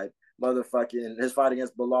died. Motherfucking his fight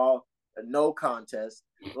against Bilal, no contest.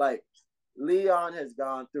 Like, Leon has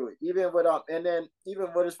gone through it. Even with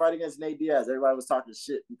his fight against Nate Diaz, everybody was talking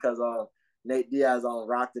shit because Nate Diaz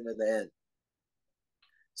rocked him at the end.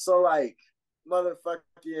 So like,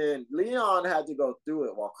 motherfucking Leon had to go through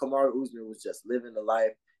it while Kamaru Usman was just living the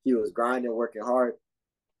life. He was grinding, working hard.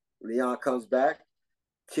 Leon comes back,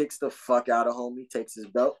 kicks the fuck out of homie, takes his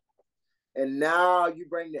belt. And now you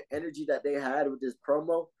bring the energy that they had with this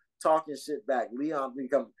promo, talking shit back. Leon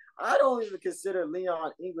I don't even consider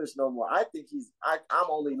Leon English no more. I think I'm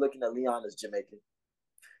only looking at Leon as Jamaican.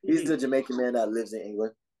 He's the Jamaican man that lives in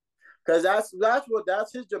England. Because that's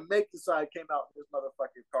his Jamaican side came out in this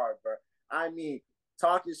motherfucking card, bro. I mean,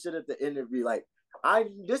 talking shit at the interview. Like,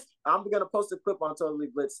 I'm gonna post a clip on Totally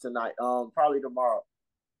Blitz tonight, probably tomorrow.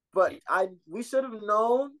 But we should have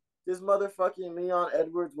known this motherfucking Leon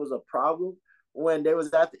Edwards was a problem when they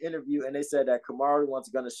was at the interview and they said that Kamaru was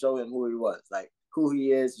gonna show him who he was, like who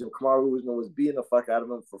he is. Kamaru was beating the fuck out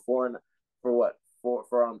of him for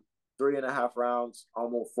 3.5 rounds,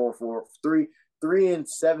 almost 3 and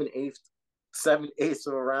 7/8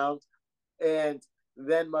 of a round, and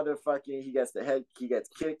then motherfucking he gets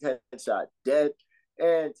kicked, headshot, dead,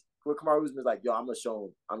 and where Kamaru Usman's like, yo, I'm gonna show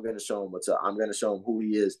him what's up. I'm gonna show him who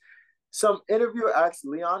he is. Some interviewer asked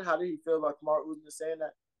Leon how did he feel about Kamaru Usman saying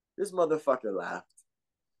that. This motherfucker laughed.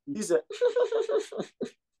 He said,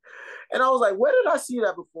 and I was like, where did I see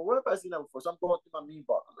that before? Where have I seen that before? So I'm going through my meme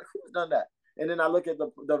box. I'm like, who's done that? And then I look at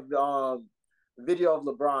the video of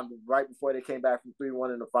LeBron right before they came back from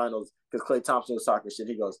 3-1 in the finals because Klay Thompson was talking shit.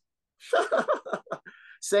 He goes,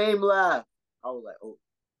 same laugh. I was like, oh,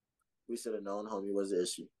 we should have known homie was the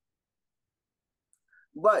issue.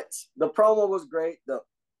 But the promo was great.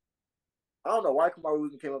 I don't know why Kamaru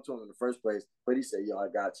Usman came up to him in the first place, but he said, yo, I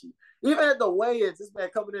got you. Even at the weigh-ins, this man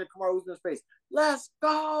coming in Kamaru Usman's face. Let's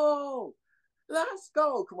go.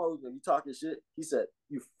 Kamaru Usman, you talking shit? He said,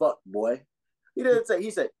 you fuck, boy. He didn't say, he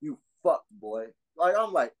said, you fuck, boy. Like,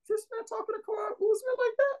 I'm like, this man talking to Kamaru Usman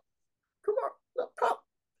like that? Kamaru, pop,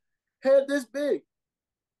 head this big.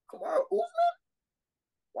 Kamaru Usman?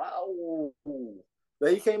 Wow.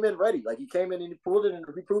 But he came in ready. Like, he came in and he proved it in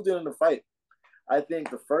the fight. I think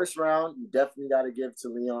the first round, you definitely got to give to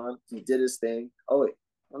Leon. He did his thing. Oh, wait.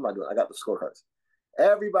 What am I doing? I got the scorecards.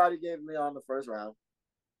 Everybody gave Leon the first round.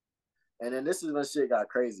 And then this is when shit got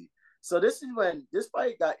crazy. So this is when this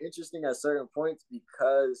fight got interesting at certain points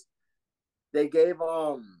because they gave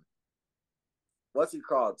what's it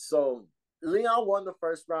called? So Leon won the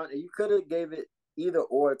first round, and you could have gave it either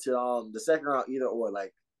or to the second round, either or.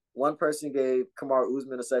 Like one person gave Kamaru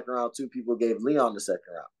Usman the second round, two people gave Leon the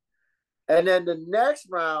second round. And then the next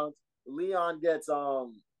round, Leon gets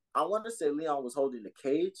I want to say Leon was holding the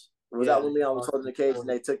cage. Was that when Leon was holding the cage and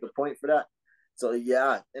they took the point for that? So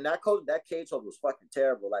yeah, and that cage hold was fucking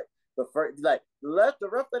terrible. Like the first, like the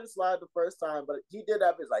ref let it slide the first time, but he did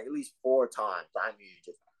that like at least 4 times. I mean, he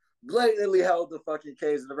just blatantly held the fucking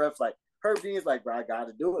cage, and the ref's like, Herb Dean's like, bro, I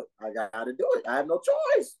gotta do it. I gotta do it. I have no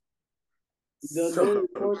choice. You done did it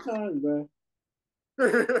 4 times, bro.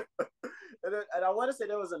 And I want to say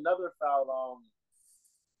there was another foul.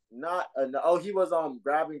 He was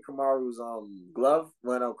grabbing Kamaru's glove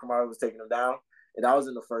when Kamaru was taking him down, and that was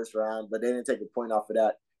in the first round, but they didn't take a point off of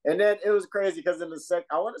that. And then it was crazy because in the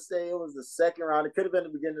I want to say it was the second round. It could have been the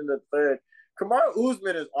beginning of the third. Kamaru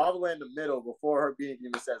Usman is all the way in the middle before her being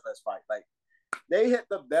even says let's fight. Like they hit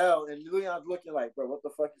the bell, and Leon's looking like, bro, what the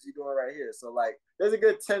fuck is he doing right here? So like, there's a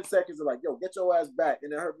good 10 seconds of like, yo, get your ass back,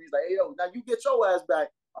 and then Herbie's like, hey, yo, now you get your ass back.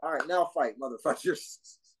 All right, now fight, motherfuckers.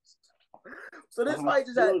 So this fight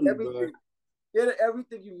just had everything. It had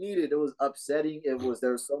everything you needed. It was upsetting. There was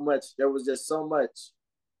just so much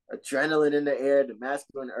adrenaline in the air. The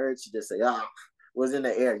masculine urge to just say, was in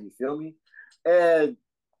the air. You feel me? And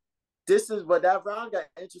but that round got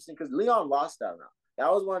interesting because Leon lost that round.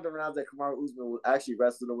 That was one of the rounds that Kamaru Usman actually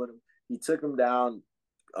wrestled with him. He took him down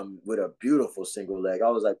with a beautiful single leg. I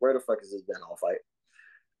was like, where the fuck has this been all fight?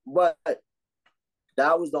 But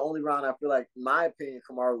that was the only round I feel like, in my opinion,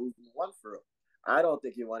 Kamaru Usman won for him. I don't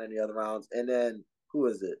think he won any other rounds. And then, who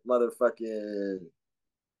is it? Motherfucking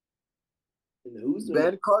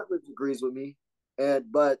Ben Cartlidge agrees with me.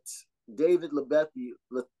 But David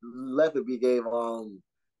Lefebvre gave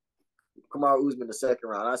Kamaru Usman the second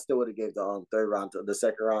round. I still would have gave the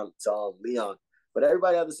second round to Leon. But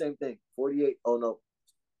everybody had the same thing. 48. Oh no.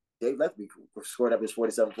 Dave Lefebvre scored up his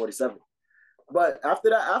 47-47. But after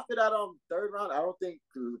that third round, I don't think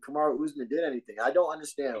Kamaru Usman did anything. I don't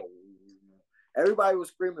understand. Everybody was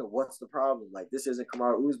screaming, what's the problem? Like, this isn't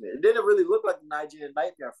Kamaru Usman. It didn't really look like the Nigerian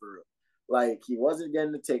Nightmare for real. Like, he wasn't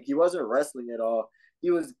getting the take. He wasn't wrestling at all.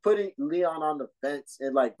 He was putting Leon on the fence,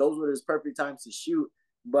 and like those were his perfect times to shoot.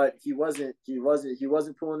 But he wasn't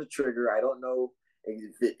pulling the trigger. I don't know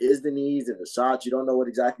if it is the knees, if it's shots. You don't know what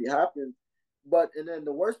exactly happened. And then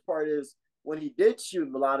the worst part is when he did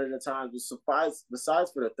shoot a lot of the times,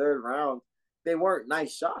 besides for the third round, they weren't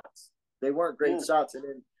nice shots. They weren't great shots. And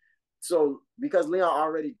then so because Leon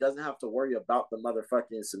already doesn't have to worry about the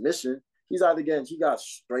motherfucking submission, he got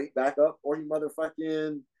straight back up, or he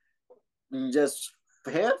motherfucking just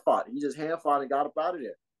hand fought. He just hand fought and got up out of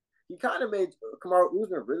there. He kind of made Kamaru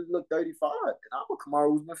Usman really look 35, and I'm a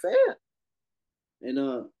Kamaru Usman fan. And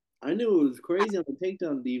I knew it was crazy on the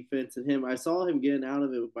takedown defense and him. I saw him getting out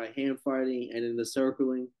of it by hand fighting and then the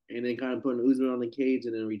circling and then kind of putting Usman on the cage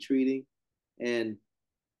and then retreating. And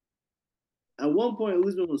at one point,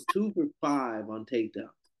 Usman was 2 for 5 on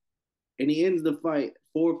takedowns, and he ends the fight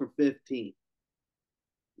 4 for 15.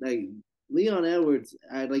 Like Leon Edwards,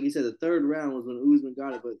 like you said, the third round was when Usman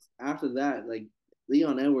got it, but after that, like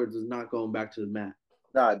Leon Edwards was not going back to the mat.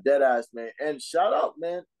 Nah, dead ass, man. And shout out,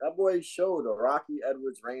 man. That boy showed the Rocky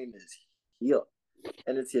Edwards reign is here,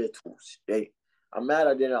 and it's here to stay. I'm mad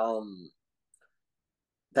I didn't.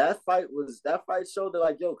 That fight showed that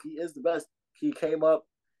like, yo, he is the best. He came up.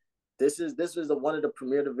 This was one of the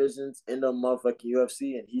premier divisions in the motherfucking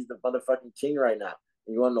UFC, and he's the motherfucking king right now.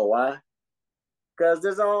 And you wanna know why? Because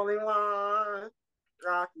there's only one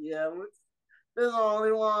Rocky Edwards. There's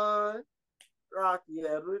only one Rocky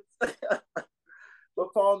Edwards.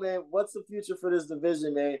 But Paul, man, what's the future for this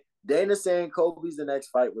division, man? Dana's saying Kobe's the next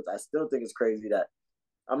fight, which I still think is crazy. That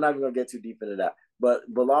I'm not even gonna get too deep into that.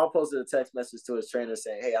 But Bilal posted a text message to his trainer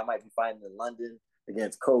saying, "Hey, I might be fighting in London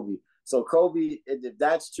against Kobe." So Kobe, if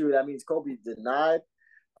that's true, that means Kobe denied.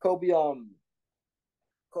 Kobe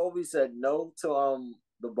said no to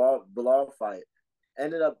the Bilal fight.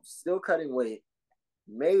 Ended up still cutting weight,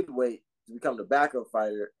 made weight to become the backup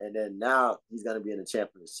fighter, and then now he's gonna be in the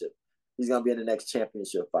championship. He's gonna be in the next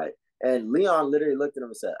championship fight. And Leon literally looked at him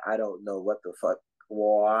and said, "I don't know what the fuck.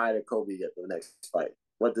 Why did Kobe get the next fight?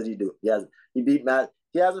 What did he do? He beat Matt.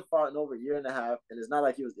 He hasn't fought in over a year and a half, and it's not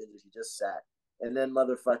like he was injured. He just sat. And then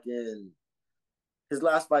motherfucking his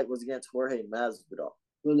last fight was against Jorge Masvidal.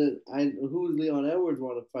 Well, then who does Leon Edwards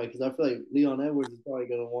want to fight? Because I feel like Leon Edwards is probably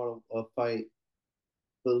going to want to fight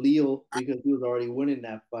Belil because he was already winning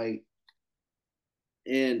that fight.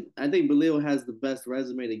 And I think Belil has the best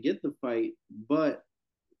resume to get the fight, but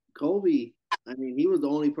Kobe, I mean, he was the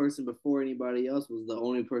only person before anybody else was the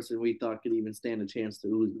only person we thought could even stand a chance to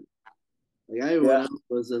Usman. Like everyone Yeah, else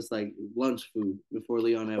was just like lunch food before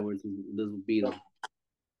Leon Edwards just beat him.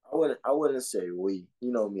 I wouldn't say we.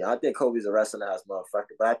 You know me. I think Kobe's a wrestling ass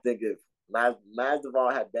motherfucker. But I think if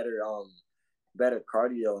Masvidal had better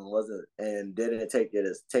cardio and wasn't and didn't take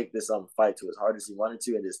this fight to as hard as he wanted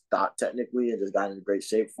to and just stopped technically and just got in great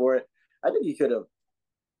shape for it, I think he could have.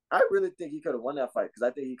 I really think he could have won that fight because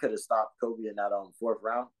I think he could have stopped Kobe in that fourth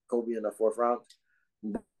round. Kobe in the fourth round,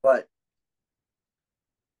 but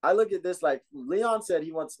I look at this like Leon said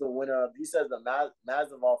he wants the winner of. He says the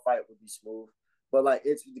Masvidal fight would be smooth, but like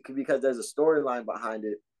it's because there's a storyline behind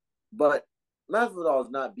it. But Masvidal is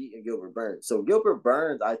not beating Gilbert Burns, so Gilbert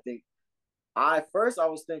Burns, I think. I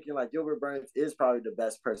was thinking like Gilbert Burns is probably the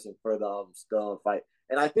best person for the Stone fight,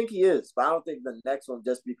 and I think he is. But I don't think the next one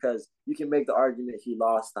just because you can make the argument he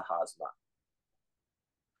lost to Hazmat,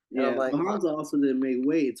 and I'm Yeah, like, but Hamza also didn't make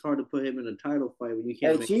weight. It's hard to put him in a title fight when you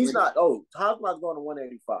can't and make he's weight. not. Oh, Hazmat's going to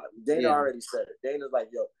 185. Dana Yeah, already said it. Dana's like,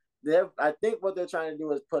 yo, I think what they're trying to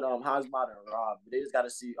do is put Hazmat and Rob. But they just got to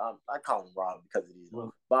see. I call him Rob because of these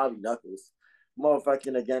well, Bobby Knuckles,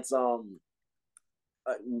 motherfucking against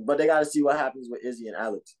but they got to see what happens with Izzy and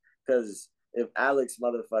Alex because if Alex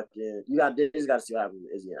motherfucking they just got to see what happens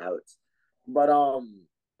with Izzy and Alex. But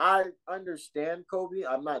I understand Kobe.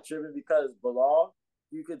 I'm not tripping because Bilal,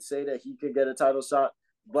 you could say that he could get a title shot,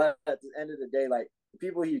 but at the end of the day, like the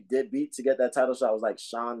people he did beat to get that title shot was like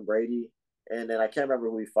Sean Brady, and then I can't remember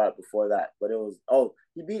who he fought before that, but it was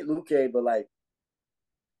he beat Luque, but like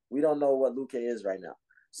we don't know what Luque is right now.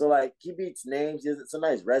 So like he beats names. It's a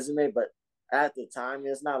nice resume, but at the time,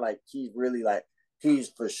 it's not like he's really like he's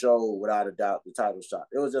for sure without a doubt the title shot.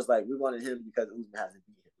 It was just like we wanted him because Usman hasn't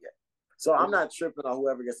beat him yet. So I'm not tripping on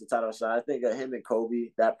whoever gets the title shot. I think him and Kobe,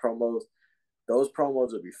 those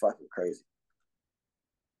promos would be fucking crazy.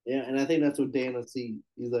 yeah, and I think that's what Dana see.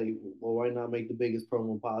 He's like, well, why not make the biggest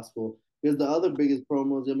promo possible? Because the other biggest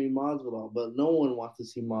promo is gonna be Masvidal, but no one wants to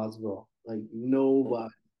see Masvidal. Like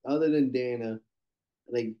nobody, other than Dana.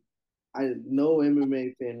 Like I no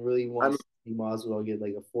MMA fan really I wants mean, to see Masvidal get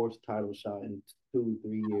like a fourth title shot in 2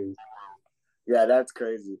 3 years. yeah, that's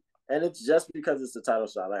crazy. And it's just because it's a title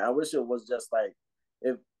shot. Like I wish it was just like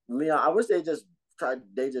if Leon. I wish they just tried.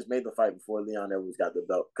 They just made the fight before Leon Edwards got the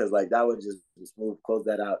belt because like that would just move, close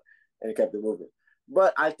that out, and it kept it moving.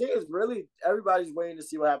 But I think it's really everybody's waiting to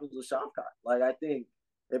see what happens with Shavkat. Like I think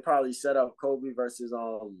they probably set up Kobe versus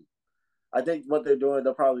I think what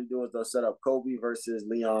they'll probably do is they'll set up Kobe versus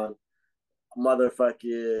Leon.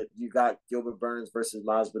 Motherfucking, you got Gilbert Burns versus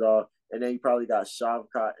Masvidal, and then you probably got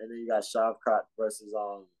Shavkat, and then you got Shavkat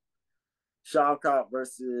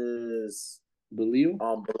versus Belil?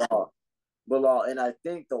 Bilal. Bilal, and I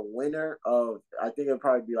think the winner of I think it'll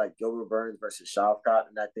probably be like Gilbert Burns versus Shavkat,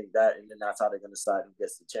 and I think and then that's how they're gonna decide who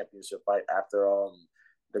gets the championship fight after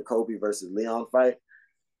the Kobe versus Leon fight.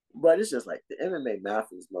 But it's just like the MMA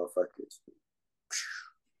math is motherfuckers.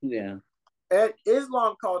 Yeah. And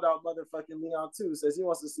Islam called out motherfucking Leon too. Says he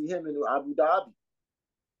wants to see him in Abu Dhabi.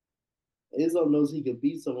 Izzo knows he could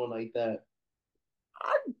beat someone like that.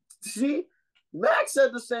 I see. Max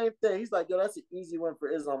said the same thing. He's like, yo, that's an easy win for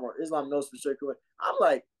Islam, or Islam knows for sure. I'm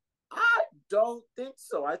like, I don't think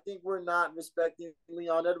so. I think we're not respecting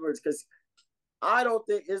Leon Edwards because I don't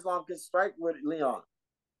think Islam can strike with Leon.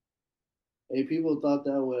 Hey, people thought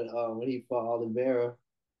that when he fought Oliveira.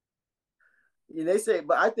 And they say,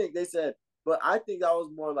 but I think they said, but I think that was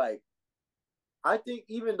more like, I think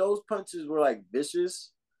even those punches were like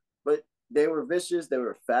vicious, but they were vicious, they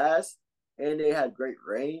were fast, and they had great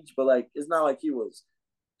range. But like, it's not like he was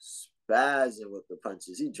spazzing with the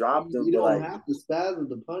punches. He dropped them, You but don't like, have to spaz with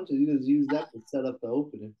the punches. You just use that to set up the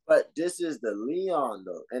opening. but this is the Leon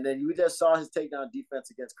though, and then you just saw his takedown defense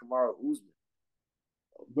against Kamaru Usman.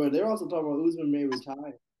 But they're also talking about Usman may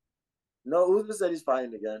retire. No, Usman said he's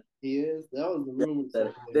fighting again. He is. That was the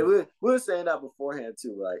Yeah, rumor we were saying that beforehand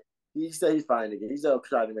too. Like he said he's fighting again. He's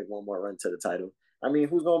trying to make one more run to the title. I mean,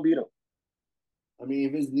 who's gonna beat him? I mean,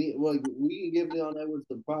 if his knee, well, we can give Leon Edwards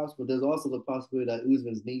the props, but there's also the possibility that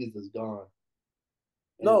Usman's knees is gone.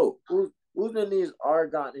 And No, Usman knees are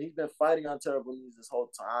gone. He's been fighting on terrible knees this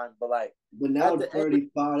whole time. But like but now at it's the end,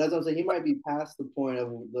 35. That's what I'm saying. He might be past the point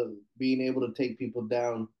of being able to take people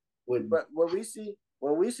down with. but when we see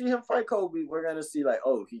him fight Kobe, we're gonna see like,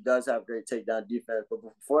 oh, he does have great takedown defense. But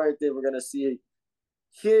before everything, we're gonna see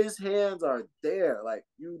his hands are there. Like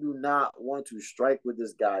you do not want to strike with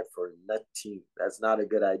this guy for nothing. That's not a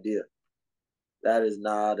good idea. That is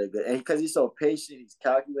not a good, and because he's so patient, he's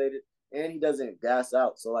calculated, and he doesn't gas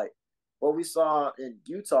out. So like what we saw in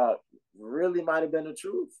Utah really might have been the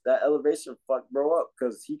truth. That elevation fucked bro up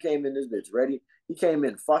because he came in this bitch ready. He came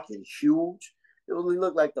in fucking huge. It really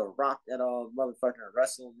looked like the Rock at motherfucking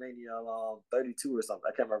WrestleMania 32 or something.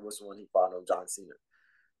 I can't remember which one he fought on John Cena.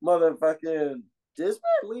 Motherfucking this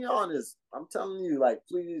man Leon is. I'm telling you, like,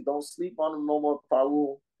 please don't sleep on him no more,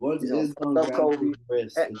 Paul. Once He's gonna Islam fuck up grabs his Kobe.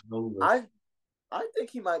 wrist, And it's over. I think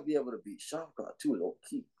he might be able to beat Shavkat too, low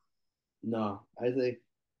key. No, I think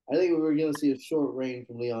we're gonna see a short reign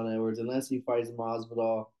from Leon Edwards unless he fights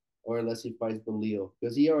Masvidal or unless he fights Belil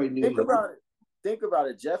because he already knew Think he. about it. Think about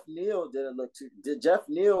it. Jeff Neal didn't look too. Jeff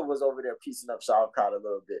Neal was over there piecing up Shavkat a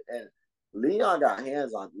little bit, and Leon got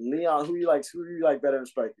hands on Leon. Who do you like better in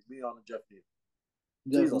striking, Leon or Jeff Neal?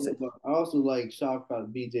 Please Jeff don't say. Neal, but I also like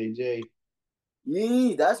Shavkat BJJ.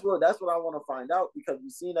 Yeah, that's what I want to find out because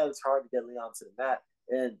we've seen that it's hard to get Leon to the mat,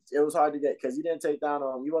 and it was hard to get because he didn't take down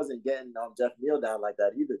he wasn't getting Jeff Neal down like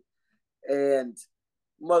that either, and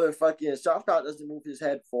motherfucking Shavkat doesn't move his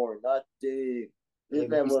head for nothing. This Yeah, but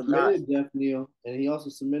man he will not. submitted Jeff Neal, and he also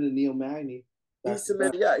submitted Neil Magny He back to back.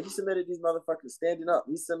 submitted, yeah, he submitted these motherfuckers standing up.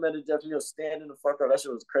 He submitted Jeff Neal standing the fuck up. That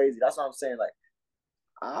shit was crazy. That's what I'm saying. Like,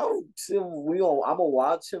 I'm gonna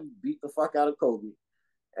watch him beat the fuck out of Kobe,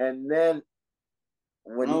 and then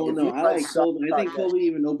I don't if know. he I like fights Kobe. I think Shavkat next, Kobe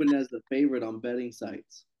even opened as the favorite on betting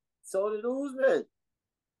sites. so did Usman.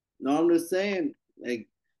 No, I'm just saying, like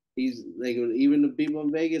he's like even the people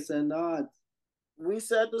in Vegas said no. We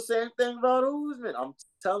said the same thing about Usman. I'm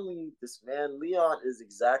telling you, this man Leon is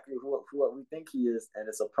exactly who we think he is, and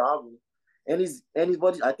it's a problem. And he's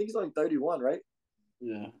what I think he's only 31, right?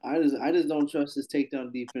 Yeah, I just don't trust his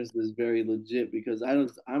takedown defense is very legit because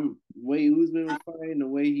I'm way Usman was fighting the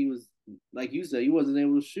way he was like you said he wasn't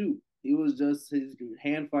able to shoot. He was just his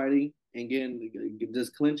hand fighting and getting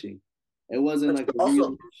just clinching. It wasn't But like you a also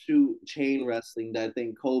real shoot chain wrestling that I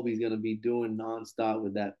think Kobe's gonna be doing nonstop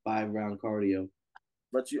with that 5 round cardio.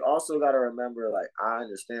 But you also got to remember, like, I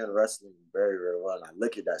understand wrestling very, very well. And I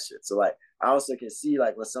look at that shit. So, like, I also can see,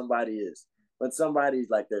 like, when somebody's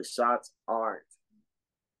like, their shots aren't,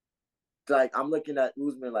 like, I'm looking at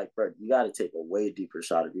Usman, like, bro, you got to take a way deeper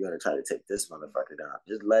shot if you're going to try to take this motherfucker down.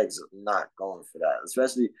 His legs are not going for that.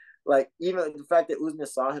 Especially, like, even the fact that Usman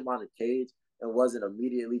saw him on the cage and wasn't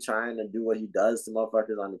immediately trying to do what he does to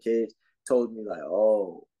motherfuckers on the cage told me, like,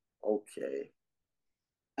 oh, okay.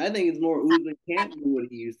 I think it's more Usman can't do what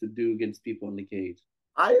he used to do against people in the cage.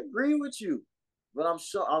 I agree with you, but I'm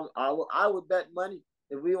sure I would bet money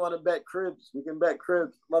if we want to bet cribs. We can bet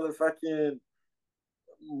cribs. Motherfucking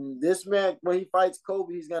this man when he fights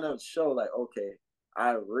Kobe, he's gonna show like, okay,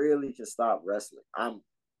 I really can stop wrestling.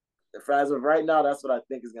 As of right now, that's what I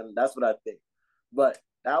think is gonna. That's what I think. But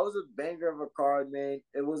that was a banger of a card, man.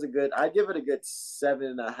 It was a good. I give it a good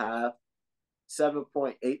 7.5.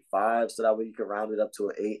 7.85, so that way you can round it up to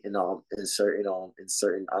an 8 in certain on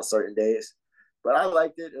certain days. But I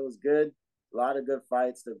liked it. It was good. A lot of good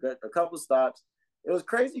fights. A couple stops. It was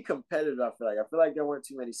crazy competitive. I feel like there weren't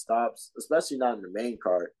too many stops, especially not in the main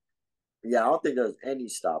card. Yeah, I don't think there was any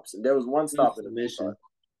stops, and there was one No stop in the main card. submission.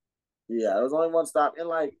 Yeah, there was only one stop, and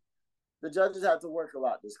like the judges had to work a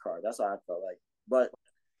lot this card. That's how I felt like. But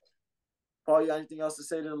Paul, you got anything else to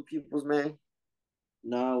say to them peoples, man?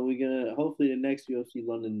 No, we're gonna hopefully the next UFC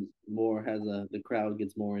London more has the crowd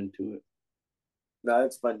gets more into it. No,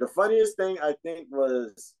 it's fun. The funniest thing I think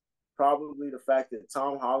was probably the fact that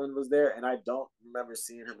Tom Holland was there, and I don't remember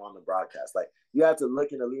seeing him on the broadcast. Like you had to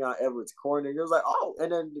look into Leon Edwards' corner, and it was like, oh,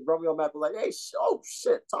 and then Romeo Mack was like, hey, oh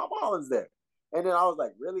shit, Tom Holland's there. And then I was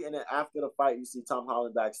like, really? And then after the fight, you see Tom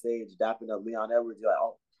Holland backstage dapping up Leon Edwards. You're like,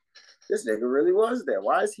 oh, this nigga really was there.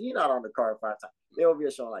 Why is he not on the card 5 times? They over here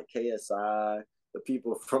showing like KSI, the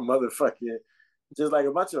people from motherfucking just like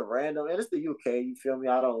a bunch of random, and it's the UK. You feel me?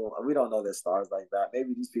 We don't know their stars like that.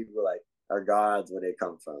 Maybe these people like are gods where they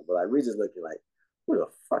come from, but like we just looking like, who the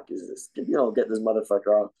fuck is this? You don't get this motherfucker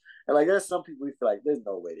off. And like there's some people we feel like there's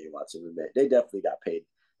no way they watch him. They definitely got paid.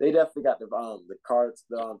 They definitely got the cards,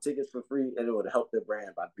 the tickets for free, and it would help their brand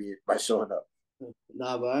by showing up.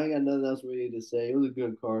 Nah, but I ain't got nothing else really to say. It was a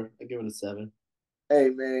good card. I give it a 7. Hey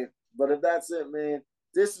man, but if that's it, man,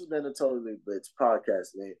 this has been a Totally Blitz podcast,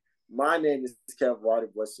 man. My name is Kevin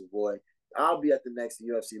Waterboy Savoy. I'll be at the next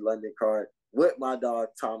UFC London card with my dog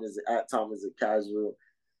Thomas at Thomas a Casual.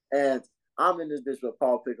 And I'm in this bitch with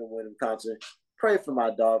Paul Pickham, William Concha. Pray for my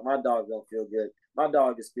dog. My dog don't feel good. My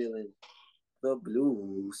dog is feeling the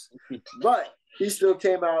blues. But he still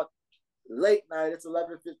came out late night. It's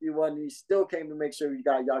 11:51. He still came to make sure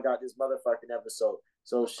y'all got this motherfucking episode.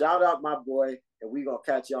 So shout out my boy, and we gonna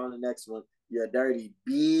catch you on the next one. You dirty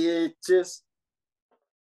bitches.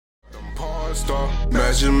 Porn star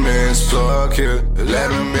measurements, plug here, let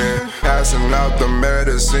them in, passing out the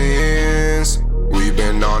medicines. We've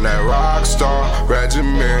been on that rock star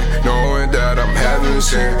regimen, knowing that I'm heaven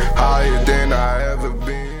sent, higher than I ever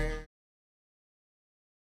been.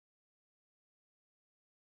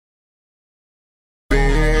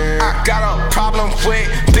 I got a problem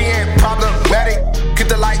with being problematic. Get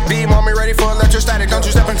the light beam on me, ready for electrostatic. Don't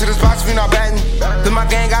you step into this box if you're not batting. Then my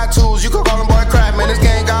gang got tools, you can call them boy crap, man. This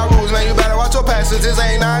gang got rules, man. You better watch your passes, this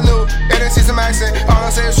ain't not new. And see some accent, all I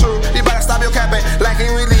say is true. You better stop your capping, lacking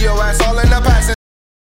really your ass all in the passing.